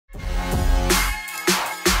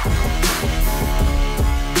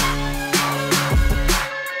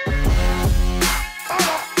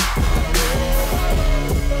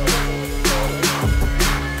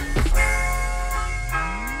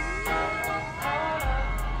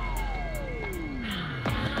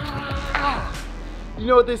You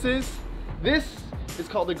know what this is? This is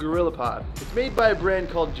called the GorillaPod. It's made by a brand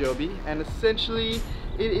called Joby, and essentially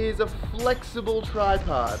it is a flexible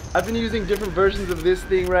tripod. I've been using different versions of this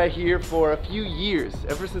thing right here for a few years,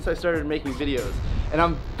 ever since I started making videos. And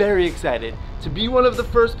I'm very excited to be one of the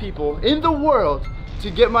first people in the world to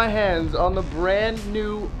get my hands on the brand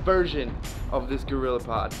new version of this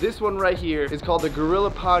GorillaPod. This one right here is called the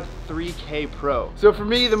GorillaPod 3K Pro. So for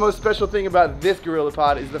me, the most special thing about this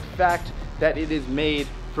GorillaPod is the fact that it is made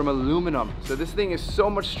from aluminum. So this thing is so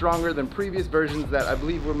much stronger than previous versions that I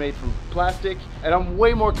believe were made from plastic, and I'm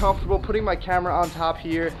way more comfortable putting my camera on top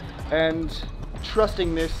here and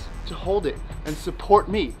trusting this to hold it and support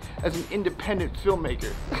me as an independent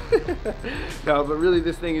filmmaker. No, but really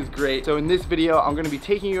this thing is great. So in this video, I'm gonna be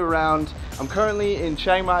taking you around. I'm currently in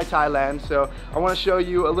Chiang Mai, Thailand, so I wanna show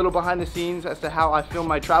you a little behind the scenes as to how I film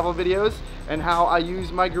my travel videos and how I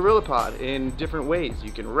use my GorillaPod in different ways.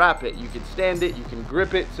 You can wrap it, you can stand it, you can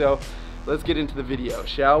grip it. So let's get into the video,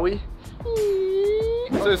 shall we?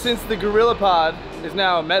 So since the GorillaPod is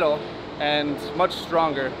now metal and much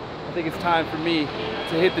stronger, I think it's time for me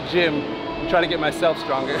to hit the gym and try to get myself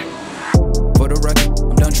stronger. For the record,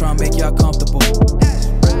 I'm done trying to make y'all comfortable.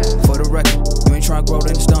 For the record, you ain't trying to grow,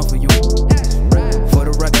 then it's done for you. For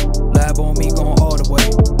the record, lab on me going all the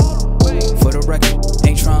way. For the record,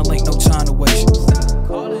 ain't trying to link, no time to waste.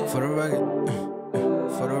 For the record,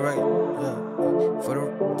 for the record, for the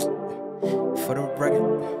record, for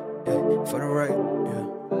the record,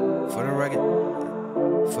 for the record,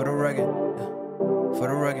 for the record. For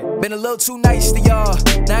the record. Been a little too nice to y'all.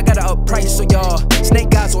 Now I gotta up price for y'all.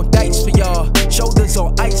 Snake eyes on dice for y'all. Shoulders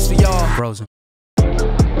on ice for y'all. Frozen.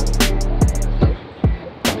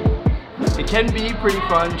 It can be pretty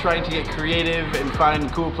fun trying to get creative and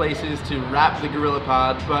find cool places to wrap the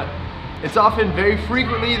GorillaPod, but it's often very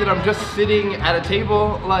frequently that I'm just sitting at a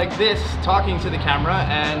table like this talking to the camera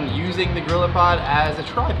and using the GorillaPod as a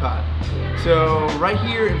tripod. So right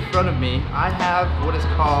here in front of me I have what is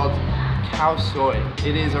called cow soy.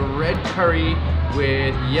 It is a red curry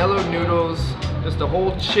with yellow noodles, just a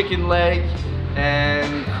whole chicken leg,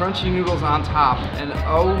 and crunchy noodles on top. And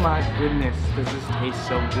oh my goodness, does this taste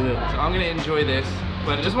so good. So I'm gonna enjoy this,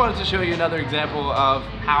 but I just wanted to show you another example of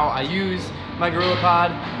how I use my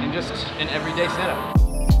GorillaPod in just an everyday setup.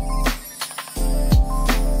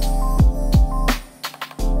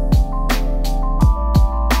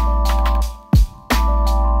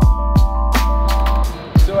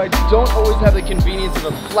 I don't always have the convenience of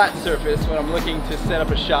a flat surface when I'm looking to set up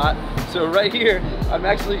a shot. So right here, I'm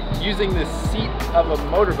actually using the seat of a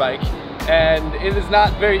motorbike, and it is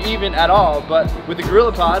not very even at all, but with the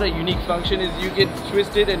GorillaPod, a unique function is you can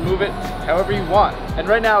twist it and move it however you want. And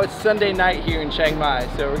right now it's Sunday night here in Chiang Mai,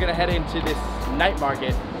 so we're gonna head into this night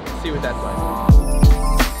market and see what that's like.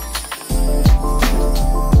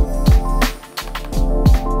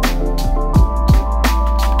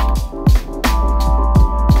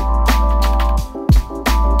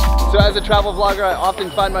 So as a travel vlogger, I often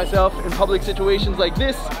find myself in public situations like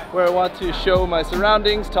this where I want to show my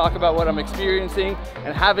surroundings, talk about what I'm experiencing,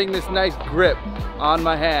 and having this nice grip on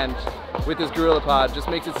my hand with this GorillaPod just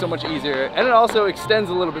makes it so much easier. And it also extends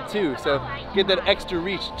a little bit too, so get that extra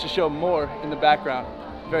reach to show more in the background.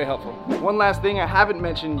 Very helpful. One last thing I haven't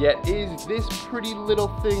mentioned yet is this pretty little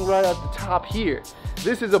thing right at the top here.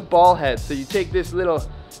 This is a ball head, so you take this little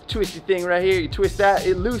twisty thing right here, you twist that,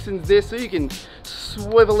 it loosens this so you can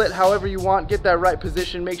swivel it however you want, get that right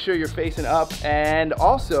position, make sure you're facing up. And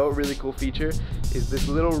also a really cool feature is this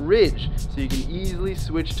little ridge, so you can easily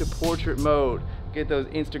switch to portrait mode, get those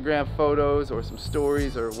Instagram photos or some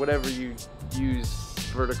stories or whatever you use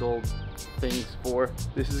vertical things for.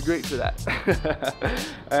 This is great for that.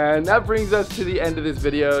 And that brings us to the end of this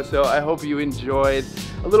video, so I hope you enjoyed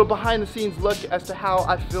a little behind the scenes look as to how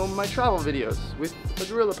I film my travel videos with the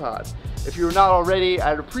GorillaPod. If you're not already,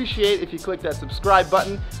 I'd appreciate if you click that subscribe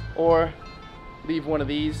button or leave one of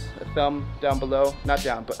these, a thumb down below, not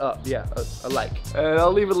down, but up, yeah, a like. And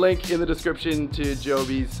I'll leave a link in the description to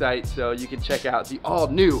Joby's site so you can check out the all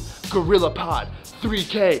new GorillaPod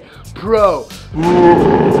 3K Pro.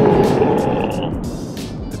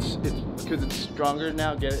 It's because it's stronger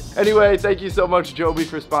now, get it? Anyway, thank you so much Joby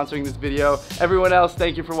for sponsoring this video. Everyone else,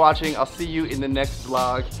 thank you for watching. I'll see you in the next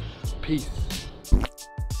vlog. Peace.